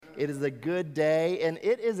It is a good day, and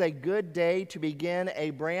it is a good day to begin a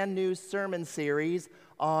brand new sermon series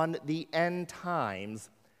on the end times.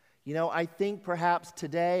 You know, I think perhaps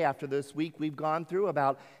today, after this week we've gone through,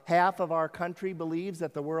 about half of our country believes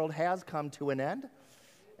that the world has come to an end,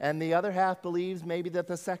 and the other half believes maybe that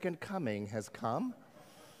the second coming has come.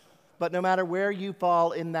 But no matter where you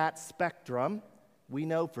fall in that spectrum, we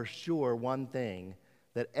know for sure one thing,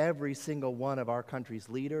 that every single one of our country's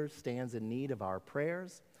leaders stands in need of our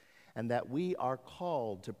prayers, and that we are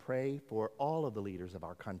called to pray for all of the leaders of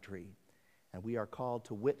our country. And we are called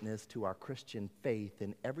to witness to our Christian faith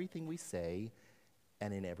in everything we say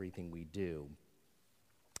and in everything we do.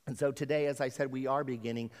 And so today, as I said, we are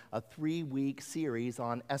beginning a 3-week series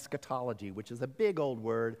on eschatology, which is a big old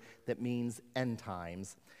word that means end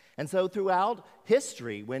times. And so throughout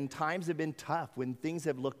history, when times have been tough, when things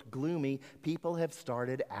have looked gloomy, people have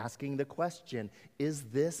started asking the question, is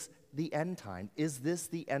this the end time? Is this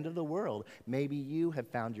the end of the world? Maybe you have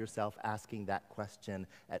found yourself asking that question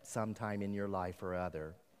at some time in your life or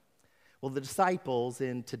other. Well, the disciples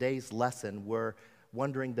in today's lesson were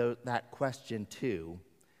wondering that question too.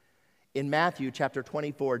 In Matthew chapter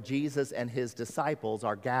 24, Jesus and his disciples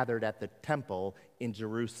are gathered at the temple in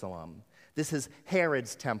Jerusalem. This is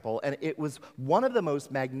Herod's temple, and it was one of the most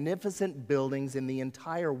magnificent buildings in the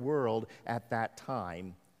entire world at that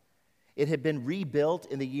time. It had been rebuilt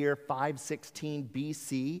in the year 516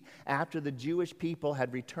 BC after the Jewish people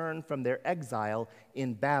had returned from their exile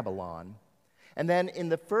in Babylon. And then in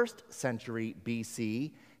the 1st century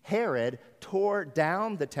BC, Herod tore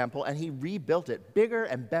down the temple and he rebuilt it bigger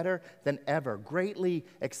and better than ever, greatly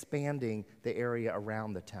expanding the area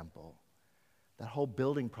around the temple. That whole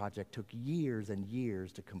building project took years and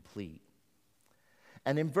years to complete.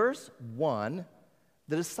 And in verse 1,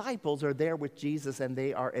 the disciples are there with Jesus and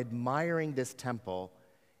they are admiring this temple.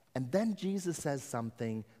 And then Jesus says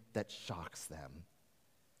something that shocks them.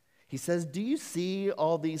 He says, "Do you see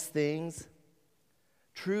all these things?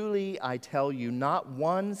 Truly, I tell you, not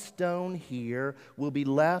one stone here will be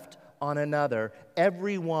left on another.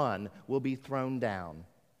 Every one will be thrown down."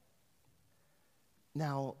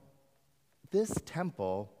 Now, this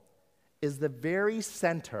temple is the very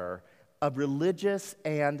center of religious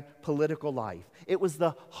and political life. It was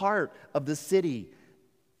the heart of the city.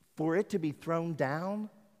 For it to be thrown down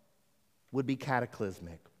would be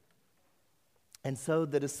cataclysmic. And so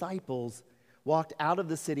the disciples walked out of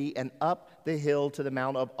the city and up the hill to the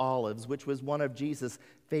Mount of Olives, which was one of Jesus'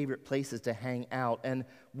 favorite places to hang out. And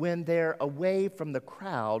when they're away from the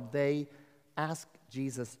crowd, they asked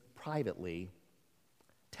Jesus privately,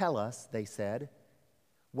 "Tell us," they said,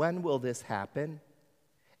 "when will this happen?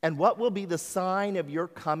 And what will be the sign of your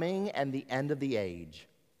coming and the end of the age?"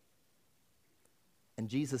 And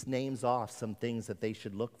Jesus names off some things that they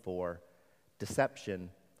should look for: deception,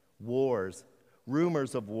 wars,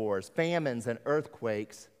 rumors of wars, famines, and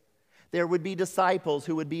earthquakes. There would be disciples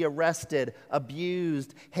who would be arrested,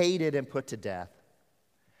 abused, hated, and put to death.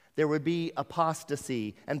 There would be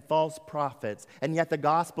apostasy and false prophets, and yet the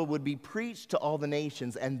gospel would be preached to all the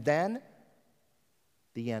nations, and then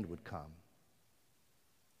the end would come.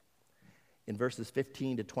 In verses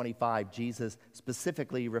 15 to 25, Jesus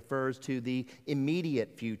specifically refers to the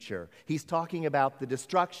immediate future. He's talking about the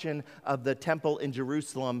destruction of the temple in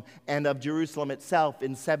Jerusalem and of Jerusalem itself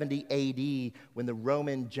in 70 AD when the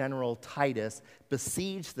Roman general Titus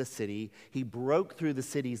besieged the city. He broke through the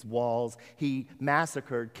city's walls. He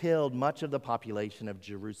massacred, killed much of the population of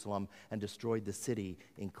Jerusalem and destroyed the city,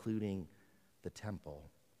 including the temple.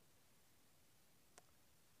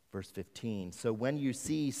 Verse 15, "So when you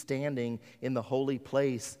see standing in the holy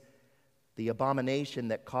place the abomination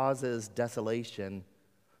that causes desolation,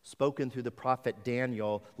 spoken through the prophet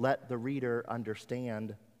Daniel, let the reader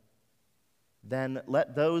understand. Then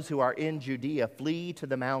let those who are in Judea flee to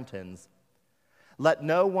the mountains. Let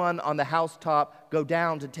no one on the housetop go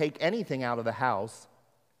down to take anything out of the house.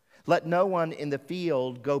 Let no one in the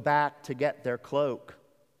field go back to get their cloak.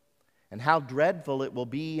 And how dreadful it will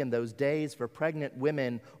be in those days for pregnant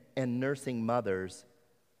women and nursing mothers.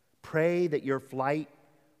 Pray that your flight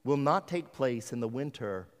will not take place in the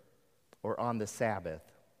winter or on the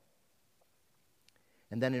Sabbath."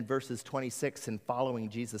 And then in verses 26 and following,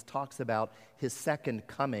 Jesus talks about his second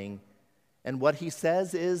coming. And what he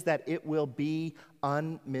says is that it will be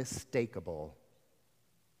unmistakable.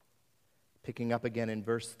 Picking up again in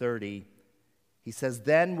verse 30, he says,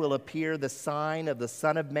 "Then will appear the sign of the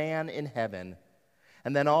Son of Man in heaven.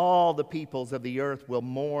 And then all the peoples of the earth will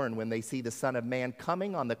mourn when they see the Son of Man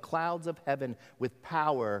coming on the clouds of heaven with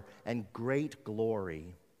power and great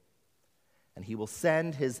glory. And he will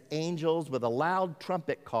send his angels with a loud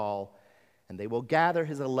trumpet call, and they will gather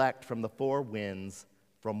his elect from the four winds,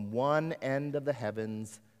 from one end of the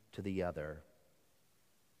heavens to the other.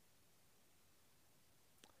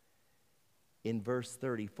 In verse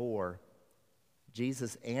 34,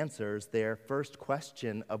 Jesus answers their first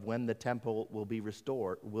question of when the temple will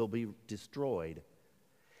be destroyed.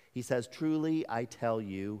 He says, "Truly I tell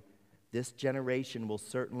you, this generation will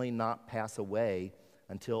certainly not pass away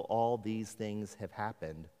until all these things have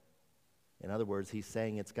happened." In other words, he's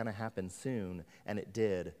saying it's going to happen soon, and it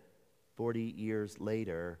did. 40 years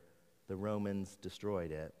later, the Romans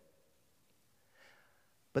destroyed it.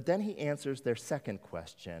 But then he answers their second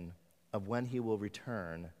question of when he will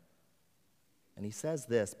return. And he says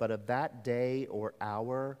this, "But of that day or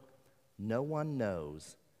hour, no one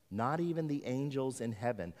knows, not even the angels in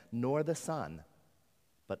heaven, nor the Son,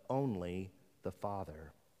 but only the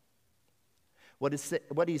Father."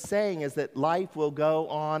 What he's saying is that life will go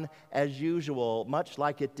on as usual, much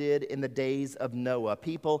like it did in the days of Noah.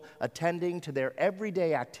 People attending to their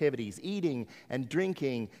everyday activities, eating and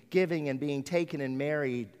drinking, giving and being taken in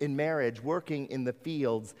marriage, working in the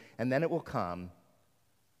fields, and then it will come.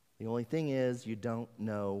 The only thing is, you don't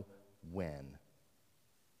know when.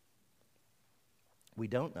 We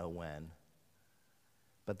don't know when,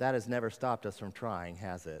 but that has never stopped us from trying,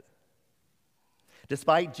 has it?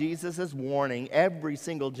 Despite Jesus' warning, every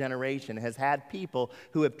single generation has had people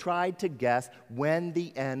who have tried to guess when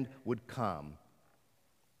the end would come.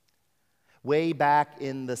 Way back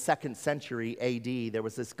in the 2nd century AD, there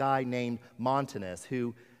was this guy named Montanus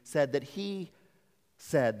who said that he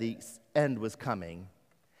said the end was coming.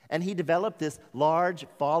 And he developed this large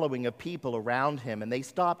following of people around him, and they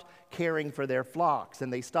stopped caring for their flocks,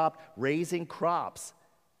 and they stopped raising crops.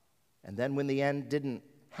 And then when the end didn't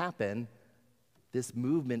happen, this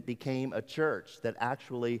movement became a church that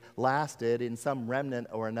actually lasted in some remnant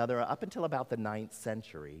or another up until about the 9th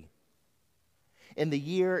century. In the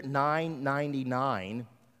year 999,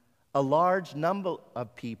 a large number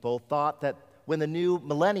of people thought that when the new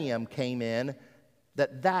millennium came in,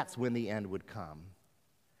 that's when the end would come.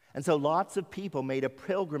 And so lots of people made a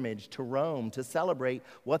pilgrimage to Rome to celebrate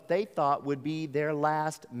what they thought would be their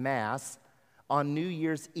last Mass on New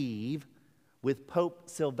Year's Eve with Pope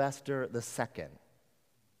Sylvester II.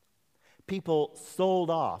 People sold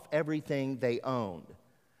off everything they owned.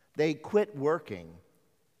 They quit working.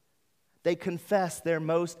 They confessed their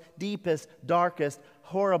most deepest, darkest,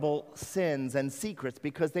 horrible sins and secrets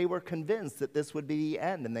because they were convinced that this would be the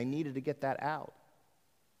end and they needed to get that out.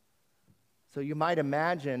 So you might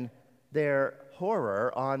imagine their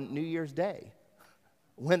horror on New Year's Day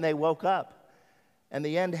when they woke up and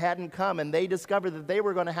the end hadn't come and they discovered that they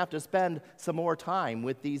were going to have to spend some more time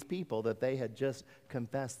with these people that they had just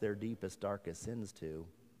confessed their deepest, darkest sins to.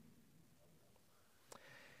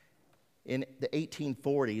 In the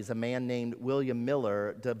 1840s, a man named William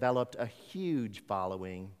Miller developed a huge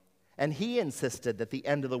following, and he insisted that the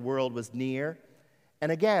end of the world was near.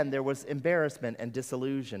 And again, there was embarrassment and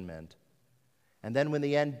disillusionment. And then when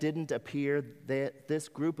the end didn't appear, this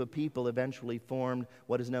group of people eventually formed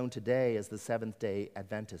what is known today as the Seventh-day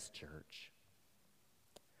Adventist Church.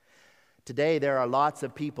 Today, there are lots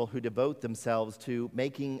of people who devote themselves to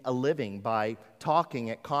making a living by talking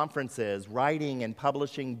at conferences, writing and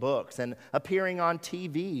publishing books, and appearing on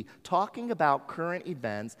TV, talking about current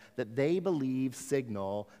events that they believe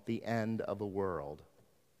signal the end of the world.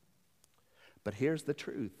 But here's the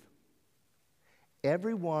truth.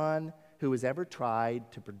 Everyone who has ever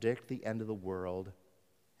tried to predict the end of the world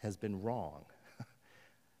has been wrong.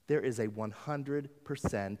 There is a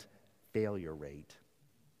 100% failure rate.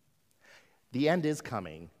 The end is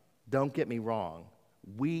coming, don't get me wrong.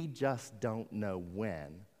 We just don't know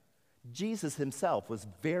when. Jesus himself was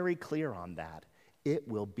very clear on that. It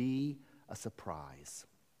will be a surprise.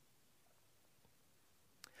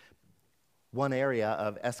 One area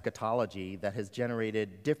of eschatology that has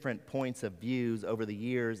generated different points of views over the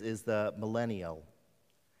years is the millennial.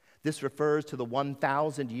 This refers to the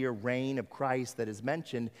 1,000-year reign of Christ that is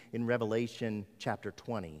mentioned in Revelation chapter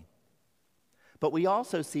 20. But we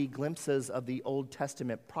also see glimpses of the Old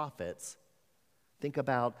Testament prophets. Think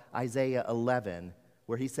about Isaiah 11,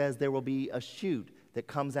 where he says there will be a shoot that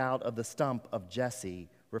comes out of the stump of Jesse,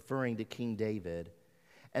 referring to King David.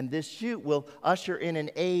 And this shoot will usher in an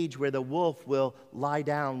age where the wolf will lie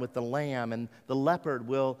down with the lamb, and the leopard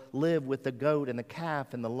will live with the goat and the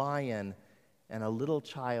calf and the lion, and a little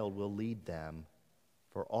child will lead them.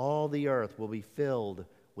 For all the earth will be filled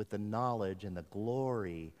with the knowledge and the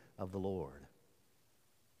glory of the Lord.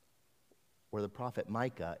 Or the prophet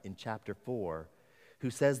Micah in chapter 4, who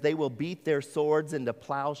says they will beat their swords into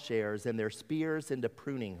plowshares and their spears into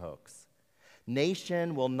pruning hooks.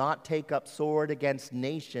 Nation will not take up sword against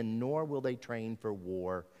nation, nor will they train for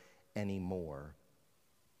war anymore.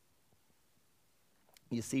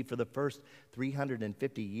 You see, for the first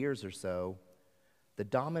 350 years or so, the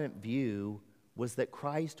dominant view was that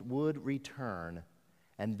Christ would return,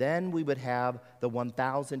 and then we would have the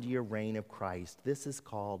 1,000-year reign of Christ. This is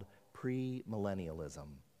called premillennialism.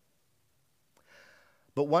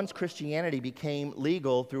 But once Christianity became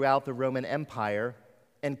legal throughout the Roman Empire,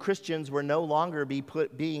 and Christians were no longer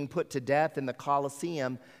being put to death in the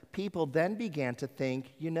Colosseum, people then began to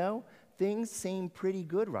think, things seem pretty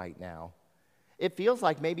good right now. It feels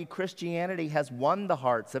like maybe Christianity has won the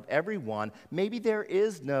hearts of everyone. Maybe there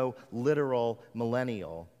is no literal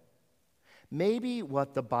millennial. Maybe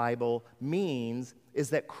what the Bible means is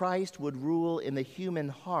that Christ would rule in the human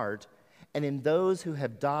heart and in those who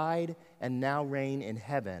have died and now reign in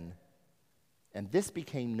heaven. And this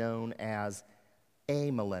became known as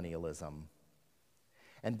amillennialism.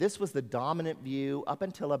 And this was the dominant view up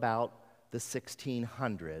until about the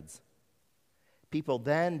 1600s. People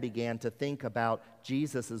then began to think about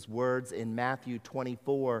Jesus' words in Matthew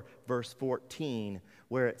 24, verse 14,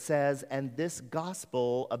 where it says, "And this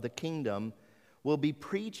gospel of the kingdom will be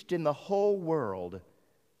preached in the whole world,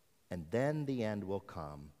 and then the end will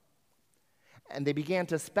come." And they began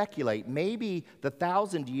to speculate, maybe the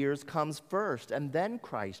 1,000 years comes first, and then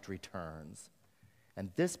Christ returns.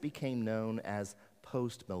 And this became known as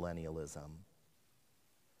postmillennialism.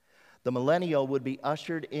 The millennial would be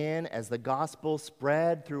ushered in as the gospel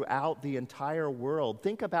spread throughout the entire world.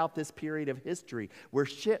 Think about this period of history where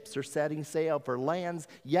ships are setting sail for lands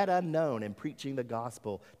yet unknown and preaching the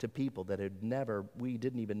gospel to people that we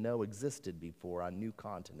didn't even know existed before on new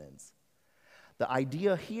continents. The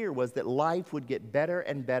idea here was that life would get better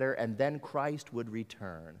and better, and then Christ would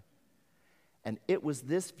return. And it was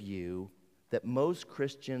this view that most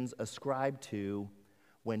Christians ascribed to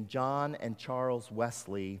when John and Charles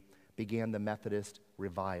Wesley began the Methodist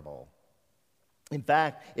revival. In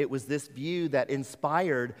fact, it was this view that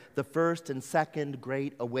inspired the first and second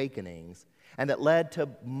Great Awakenings, and that led to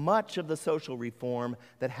much of the social reform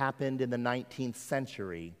that happened in the 19th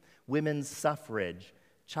century: women's suffrage,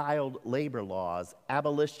 child labor laws,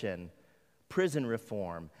 abolition, prison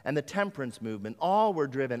reform, and the temperance movement. All were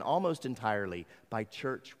driven almost entirely by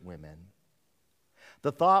church women.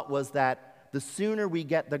 The thought was that the sooner we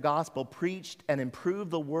get the gospel preached and improve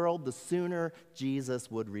the world, the sooner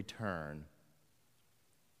Jesus would return.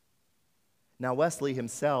 Now, Wesley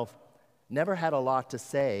himself never had a lot to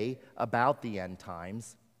say about the end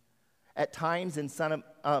times. At times in some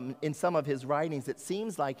of his writings, it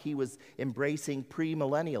seems like he was embracing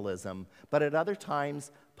premillennialism, but at other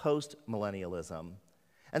times, postmillennialism.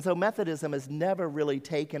 And so Methodism has never really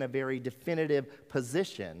taken a very definitive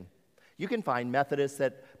position. You can find Methodists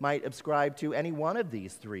that might ascribe to any one of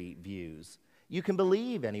these three views. You can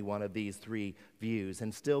believe any one of these three views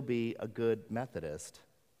and still be a good Methodist.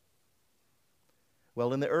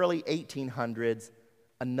 Well, in the early 1800s,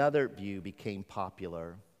 another view became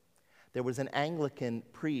popular. There was an Anglican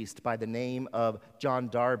priest by the name of John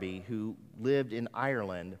Darby who lived in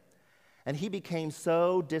Ireland, and he became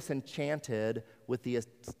so disenchanted with the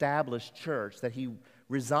established church that he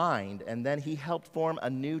resigned, and then he helped form a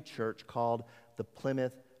new church called the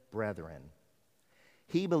Plymouth Brethren.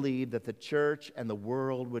 He believed that the church and the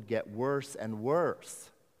world would get worse and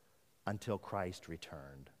worse until Christ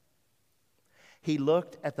returned. He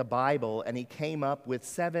looked at the Bible and he came up with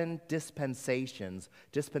 7 dispensations.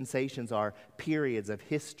 Dispensations are periods of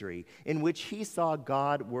history in which he saw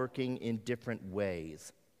God working in different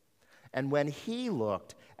ways. And when he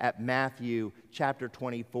looked at Matthew chapter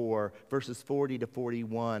 24, verses 40 to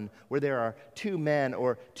 41, where there are 2 men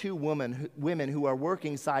or 2 women who are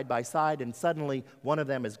working side by side and suddenly one of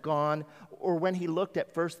them is gone, or when he looked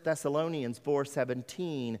at 1 Thessalonians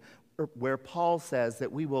 4:17, where Paul says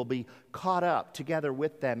that we will be caught up together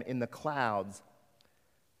with them in the clouds,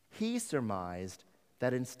 he surmised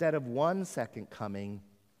that instead of 1 second coming,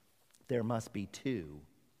 there must be 2.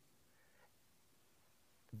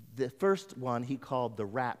 The first one he called the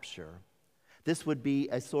rapture. This would be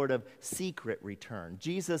a sort of secret return.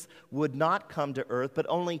 Jesus would not come to earth, but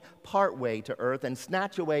only partway to earth and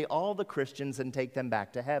snatch away all the Christians and take them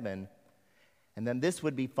back to heaven. And then this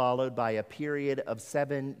would be followed by a period of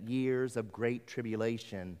 7 years of great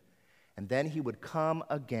tribulation. And then he would come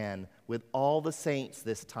again with all the saints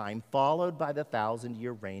this time, followed by the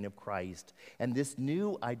 1,000-year reign of Christ. And this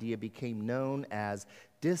new idea became known as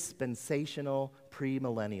dispensational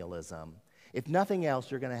premillennialism. If nothing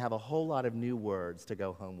else, you're going to have a whole lot of new words to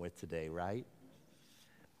go home with today, right?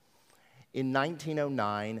 In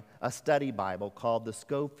 1909, a study Bible called the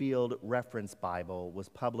Scofield Reference Bible was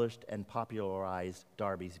published and popularized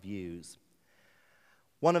Darby's views.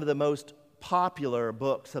 One of the most popular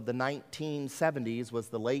books of the 1970s was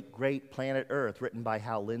the late great Planet Earth, written by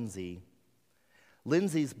Hal Lindsey.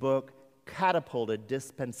 Lindsey's book catapulted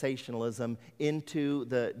dispensationalism into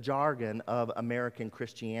the jargon of American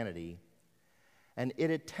Christianity, and it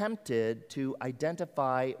attempted to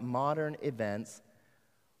identify modern events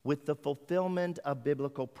with the fulfillment of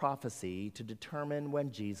biblical prophecy to determine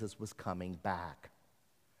when Jesus was coming back.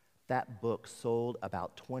 That book sold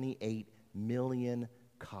about 28 million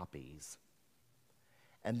copies.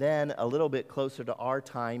 And then a little bit closer to our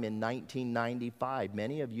time in 1995,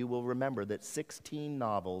 many of you will remember that 16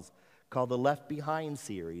 novels called the Left Behind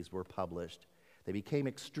series were published. They became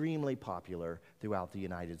extremely popular throughout the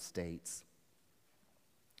United States.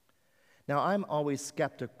 Now, I'm always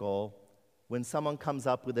skeptical when someone comes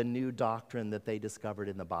up with a new doctrine that they discovered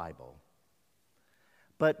in the Bible.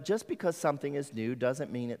 But just because something is new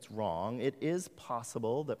doesn't mean it's wrong. It is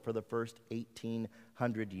possible that for the first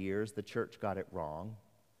 1,800 years, the church got it wrong.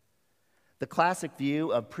 The classic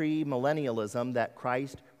view of premillennialism, that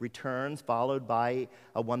Christ returns followed by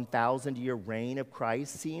a 1,000-year reign of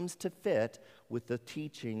Christ, seems to fit with the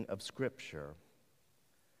teaching of Scripture.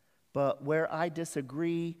 But where I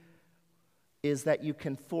disagree is that you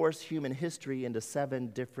can force human history into 7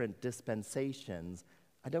 different dispensations.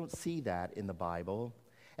 I don't see that in the Bible.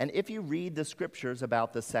 And if you read the Scriptures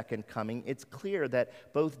about the second coming, it's clear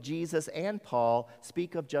that both Jesus and Paul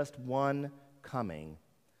speak of just one coming,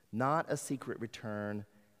 not a secret return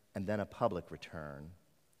and then a public return.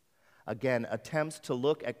 Again, attempts to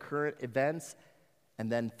look at current events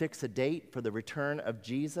and then fix a date for the return of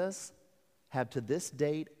Jesus have to this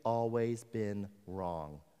date always been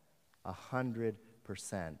wrong. 100%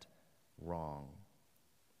 wrong.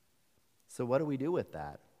 So what do we do with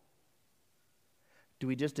that? Do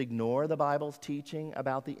we just ignore the Bible's teaching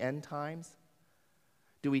about the end times?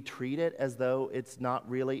 Do we treat it as though it's not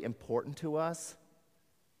really important to us?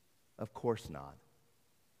 Of course not.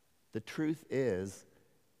 The truth is,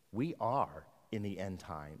 we are in the end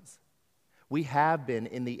times. We have been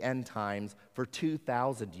in the end times for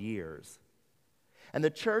 2,000 years. And the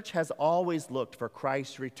church has always looked for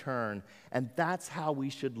Christ's return, and that's how we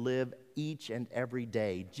should live each and every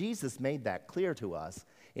day. Jesus made that clear to us.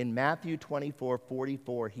 In Matthew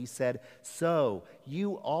 24:44, he said, "So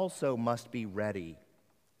you also must be ready,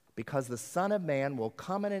 because the Son of Man will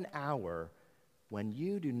come in an hour when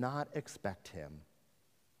you do not expect him."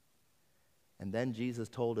 And then Jesus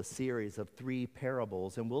told a series of 3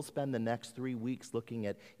 parables, and we'll spend the next 3 weeks looking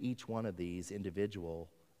at each one of these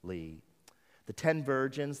individually. The 10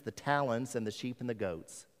 virgins, the talents, and the sheep and the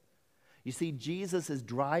goats. You see, Jesus is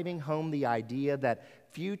driving home the idea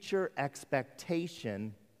that future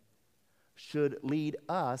expectation should lead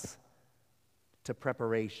us to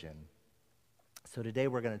preparation. So today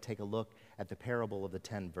we're going to take a look at the parable of the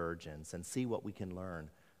 10 virgins and see what we can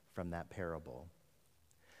learn from that parable.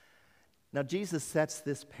 Now, Jesus sets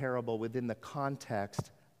this parable within the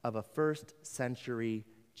context of a first-century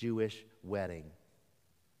Jewish wedding.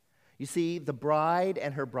 You see, the bride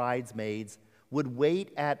and her bridesmaids would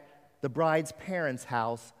wait at the bride's parents'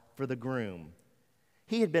 house for the groom.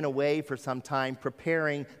 He had been away for some time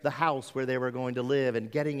preparing the house where they were going to live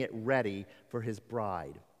and getting it ready for his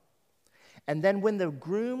bride. And then when the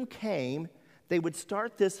groom came, they would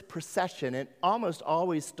start this procession, and almost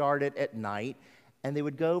always started at night, and they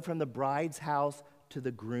would go from the bride's house to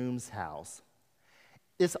the groom's house.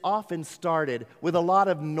 This often started with a lot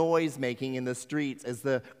of noise making in the streets as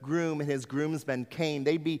the groom and his groomsmen came.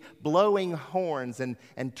 They'd be blowing horns and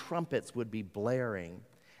trumpets would be blaring.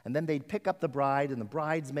 And then they'd pick up the bride and the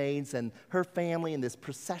bridesmaids and her family, and this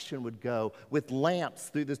procession would go with lamps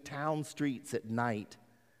through the town streets at night.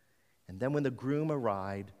 And then when the groom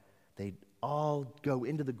arrived, they'd all go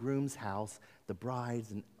into the groom's house, the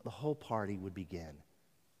brides, and the whole party would begin.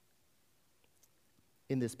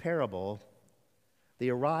 In this parable, the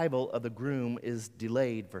arrival of the groom is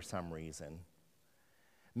delayed for some reason.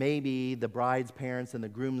 Maybe the bride's parents and the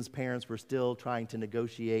groom's parents were still trying to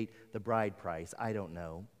negotiate the bride price. I don't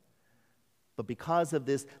know. But because of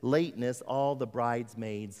this lateness, all the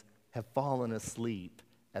bridesmaids have fallen asleep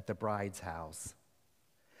at the bride's house.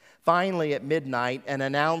 Finally, at midnight, an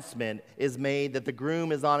announcement is made that the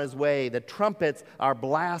groom is on his way. The trumpets are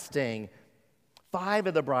blasting. 5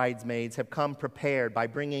 of the bridesmaids have come prepared by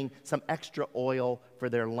bringing some extra oil for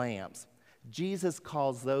their lamps. Jesus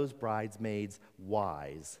calls those bridesmaids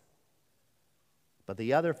wise. But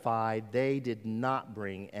the other 5, they did not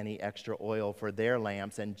bring any extra oil for their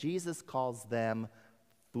lamps, and Jesus calls them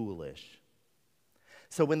foolish.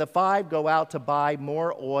 So when the five go out to buy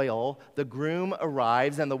more oil, the groom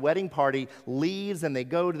arrives and the wedding party leaves and they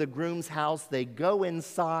go to the groom's house. They go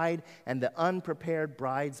inside and the unprepared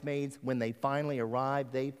bridesmaids, when they finally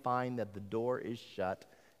arrive, they find that the door is shut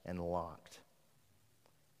and locked.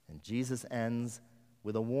 And Jesus ends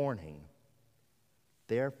with a warning.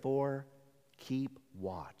 Therefore, keep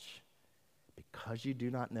watch, because you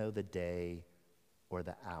do not know the day or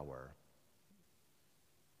the hour.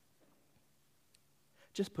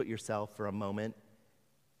 Just put yourself for a moment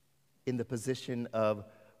in the position of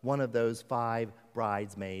one of those five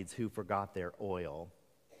bridesmaids who forgot their oil.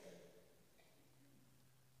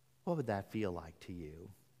 What would that feel like to you?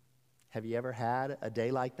 Have you ever had a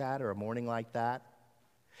day like that or a morning like that?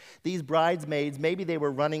 These bridesmaids, maybe they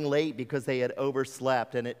were running late because they had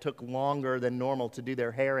overslept and it took longer than normal to do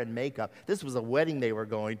their hair and makeup. This was a wedding they were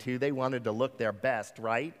going to. They wanted to look their best,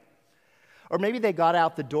 right? Or maybe they got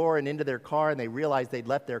out the door and into their car and they realized they'd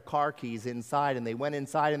left their car keys inside, and they went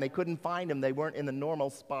inside and they couldn't find them. They weren't in the normal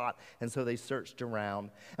spot, and so they searched around.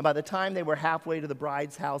 And by the time they were halfway to the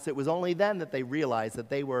bride's house, it was only then that they realized that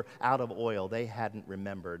they were out of oil. They hadn't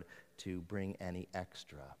remembered to bring any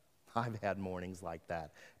extra. I've had mornings like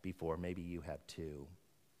that before. Maybe you have too.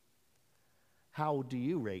 How do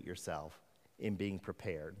you rate yourself in being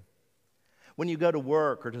prepared? When you go to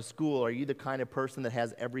work or to school, are you the kind of person that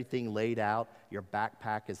has everything laid out? Your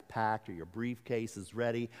backpack is packed, or your briefcase is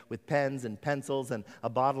ready with pens and pencils and a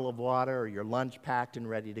bottle of water, or your lunch packed and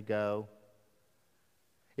ready to go?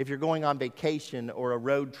 If you're going on vacation or a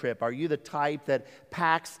road trip, are you the type that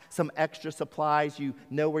packs some extra supplies? You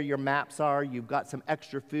know where your maps are. You've got some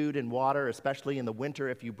extra food and water, especially in the winter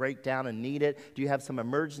if you break down and need it. Do you have some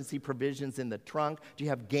emergency provisions in the trunk? Do you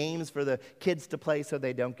have games for the kids to play so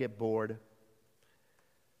they don't get bored?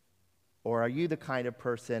 Or are you the kind of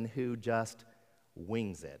person who just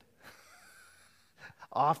wings it?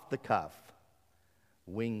 Off the cuff,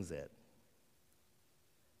 wings it.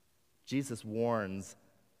 Jesus warns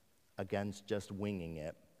against just winging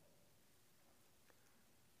it.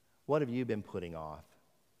 What have you been putting off?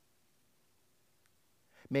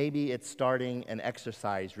 Maybe it's starting an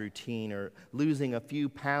exercise routine or losing a few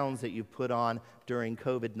pounds that you've put on during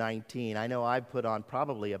COVID-19. I know I've put on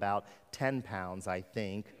probably about 10 pounds, I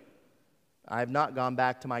think. I've not gone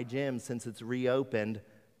back to my gym since it's reopened.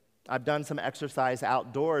 I've done some exercise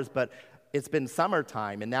outdoors, but it's been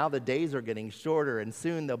summertime, and now the days are getting shorter, and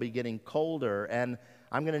soon they'll be getting colder, and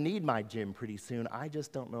I'm going to need my gym pretty soon. I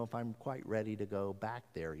just don't know if I'm quite ready to go back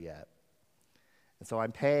there yet. And so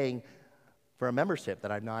I'm paying for a membership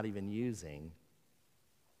that I'm not even using.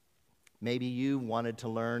 Maybe you wanted to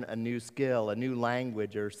learn a new skill, a new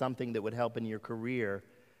language, or something that would help in your career.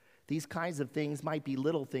 These kinds of things might be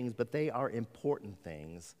little things, but they are important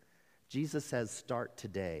things. Jesus says, start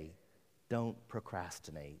today. Don't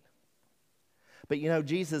procrastinate. But you know,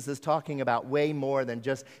 Jesus is talking about way more than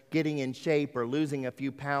just getting in shape or losing a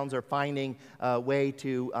few pounds or finding a way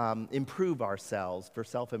to improve ourselves for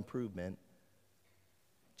self-improvement.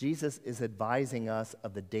 Jesus is advising us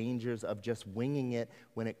of the dangers of just winging it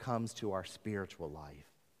when it comes to our spiritual life.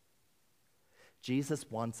 Jesus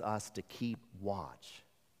wants us to keep watch.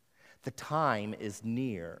 The time is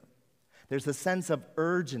near. There's a sense of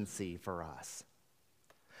urgency for us.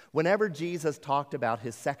 Whenever Jesus talked about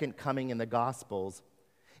his second coming in the Gospels,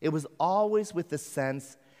 it was always with the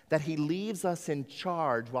sense that he leaves us in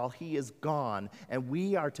charge while he is gone, and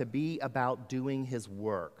we are to be about doing his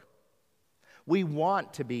work. We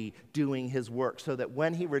want to be doing his work so that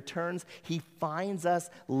when he returns, he finds us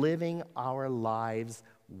living our lives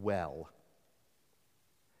well.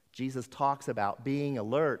 Jesus talks about being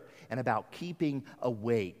alert and about keeping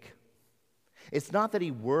awake. It's not that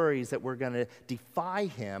he worries that we're going to defy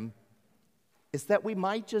him. It's that we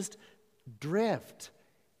might just drift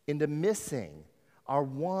into missing our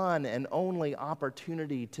one and only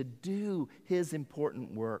opportunity to do his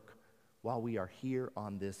important work while we are here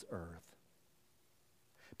on this earth.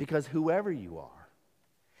 Because whoever you are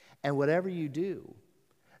and whatever you do,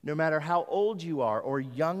 no matter how old you are or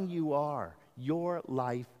young you are, your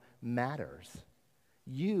life matters.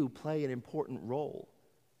 You play an important role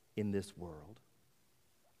in this world.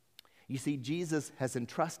 You see, Jesus has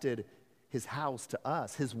entrusted his house to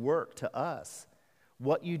us, his work to us.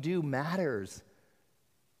 What you do matters.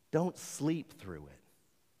 Don't sleep through it.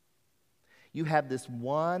 You have this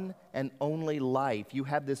one and only life. You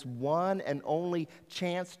have this one and only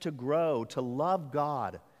chance to grow, to love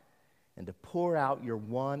God, and to pour out your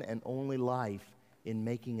one and only life in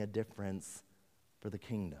making a difference for the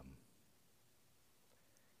kingdom.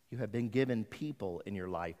 You have been given people in your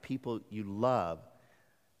life, people you love.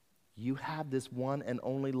 You have this one and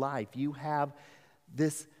only life. You have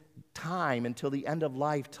this time until the end of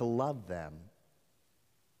life to love them.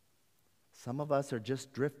 Some of us are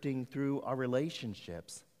just drifting through our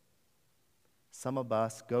relationships. Some of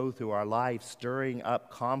us go through our life stirring up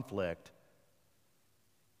conflict.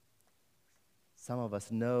 Some of us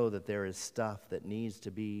know that there is stuff that needs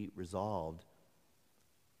to be resolved,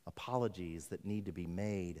 apologies that need to be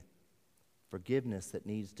made, forgiveness that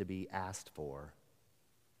needs to be asked for,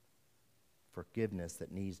 forgiveness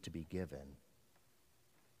that needs to be given.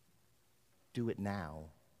 Do it now.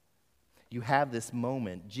 You have this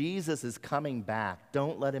moment. Jesus is coming back.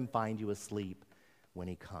 Don't let him find you asleep when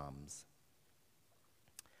he comes.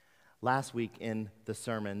 Last week in the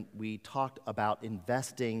sermon, we talked about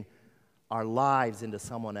investing our lives into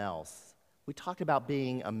someone else. We talked about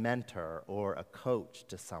being a mentor or a coach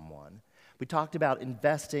to someone. We talked about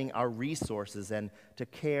investing our resources and to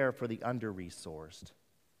care for the under-resourced.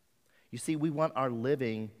 You see, we want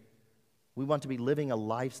to be living a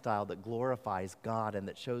lifestyle that glorifies God and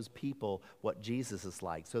that shows people what Jesus is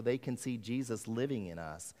like so they can see Jesus living in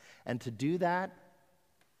us. And to do that,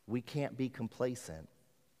 we can't be complacent.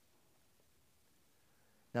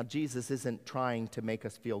 Now, Jesus isn't trying to make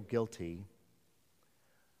us feel guilty.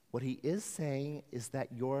 What he is saying is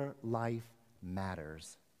that your life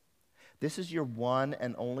matters. This is your one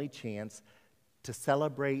and only chance to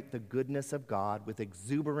celebrate the goodness of God with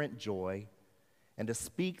exuberant joy and to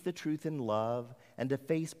speak the truth in love and to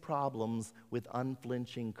face problems with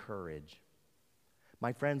unflinching courage.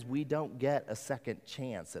 My friends, we don't get a second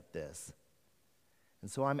chance at this. And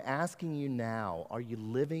so I'm asking you now, are you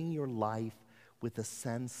living your life with a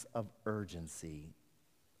sense of urgency?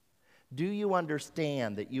 Do you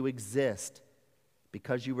understand that you exist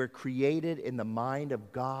because you were created in the mind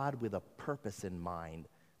of God with a purpose in mind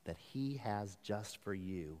that he has just for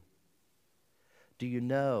you? Do you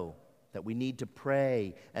know that we need to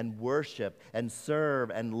pray and worship and serve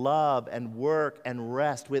and love and work and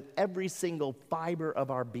rest with every single fiber of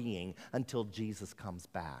our being until Jesus comes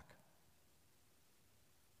back?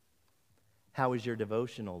 How is your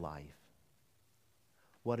devotional life?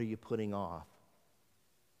 What are you putting off?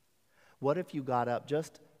 What if you got up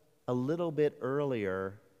just a little bit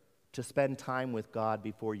earlier to spend time with God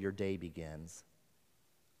before your day begins?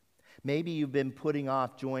 Maybe you've been putting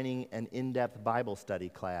off joining an in-depth Bible study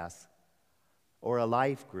class or a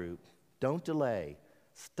life group. Don't delay.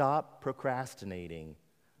 Stop procrastinating.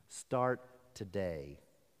 Start today.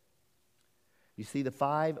 You see, the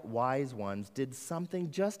 5 wise ones did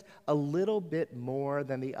something just a little bit more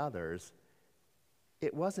than the others.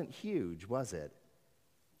 It wasn't huge, was it?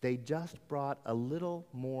 They just brought a little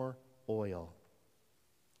more oil.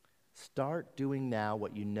 Start doing now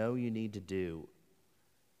what you know you need to do,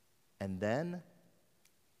 and then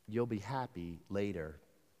you'll be happy later.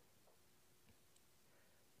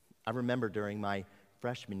 I remember during my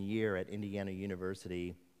freshman year at Indiana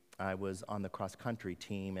University, I was on the cross-country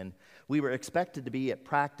team, and we were expected to be at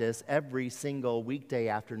practice every single weekday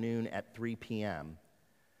afternoon at 3 p.m.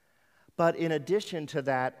 But in addition to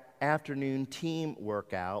that afternoon team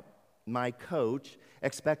workout, my coach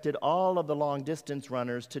expected all of the long-distance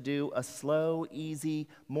runners to do a slow, easy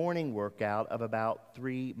morning workout of about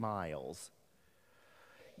 3 miles.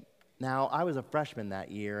 Now, I was a freshman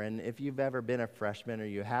that year, and if you've ever been a freshman or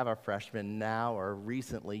you have a freshman now or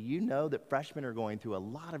recently, you know that freshmen are going through a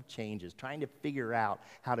lot of changes, trying to figure out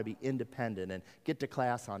how to be independent and get to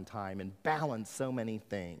class on time and balance so many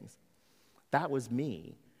things. That was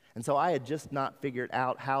me. And so I had just not figured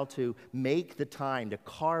out how to make the time, to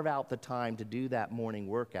carve out the time to do that morning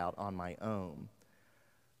workout on my own.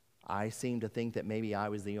 I seemed to think that maybe I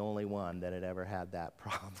was the only one that had ever had that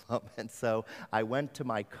problem. And so I went to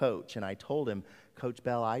my coach and I told him, Coach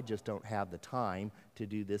Bell, I just don't have the time to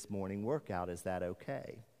do this morning workout. Is that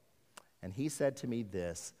okay? And he said to me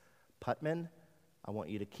this, Putman, I want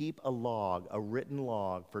you to keep a log, a written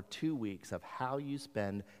log for 2 weeks of how you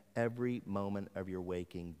spend every moment of your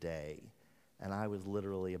waking day. And I was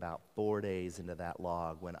literally about 4 days into that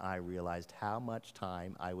log when I realized how much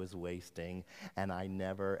time I was wasting, and I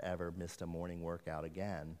never, ever missed a morning workout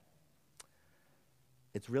again.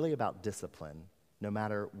 It's really about discipline, no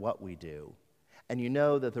matter what we do. And you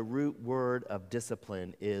know that the root word of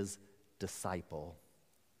discipline is disciple.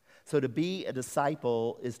 So to be a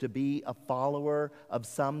disciple is to be a follower of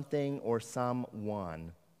something or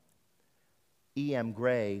someone. E.M.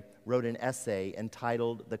 Gray wrote an essay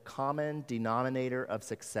entitled The Common Denominator of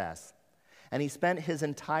Success, and he spent his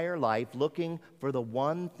entire life looking for the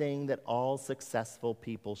one thing that all successful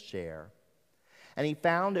people share. And he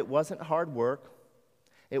found it wasn't hard work,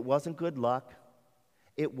 it wasn't good luck,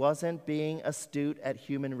 it wasn't being astute at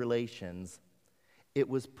human relations, it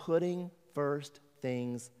was putting first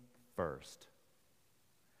things first.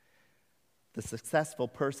 The successful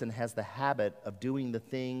person has the habit of doing the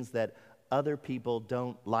things that other people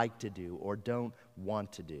don't like to do or don't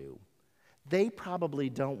want to do. They probably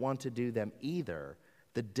don't want to do them either.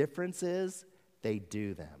 The difference is they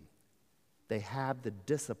do them. They have the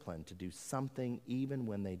discipline to do something even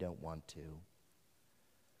when they don't want to.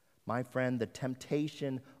 My friend, the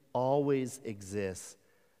temptation always exists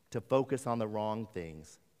to focus on the wrong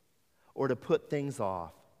things, or to put things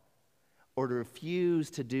off, or to refuse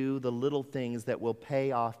to do the little things that will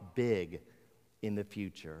pay off big in the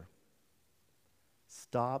future.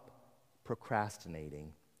 Stop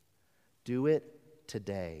procrastinating. Do it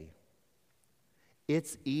today.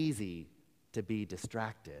 It's easy to be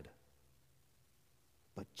distracted,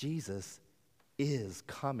 but Jesus is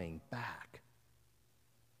coming back.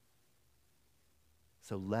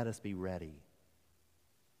 So let us be ready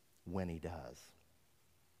when he does.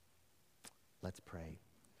 Let's pray.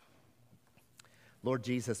 Lord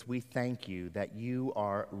Jesus, we thank you that you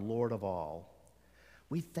are Lord of all.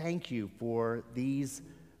 We thank you for these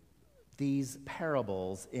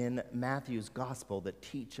parables in Matthew's gospel that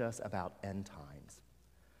teach us about end times.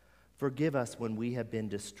 Forgive us when we have been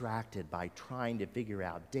distracted by trying to figure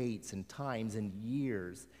out dates and times and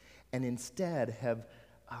years, and instead have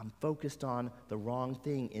focused on the wrong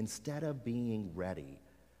thing instead of being ready,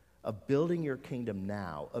 of building your kingdom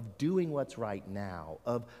now, of doing what's right now,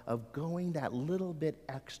 of going that little bit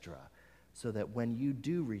extra so that when you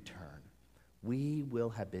do return, we will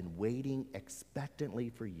have been waiting expectantly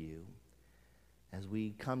for you. As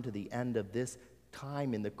we come to the end of this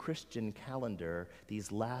time in the Christian calendar,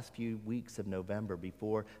 these last few weeks of November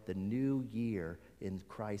before the new year in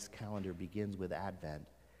Christ's calendar begins with Advent,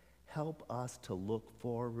 help us to look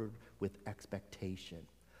forward with expectation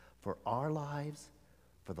for our lives,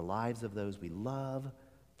 for the lives of those we love,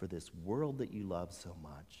 for this world that you love so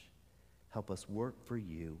much. Help us work for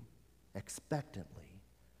you expectantly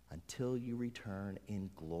until you return in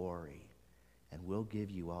glory, and we'll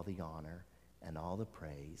give you all the honor and all the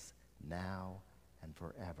praise now and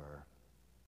forever.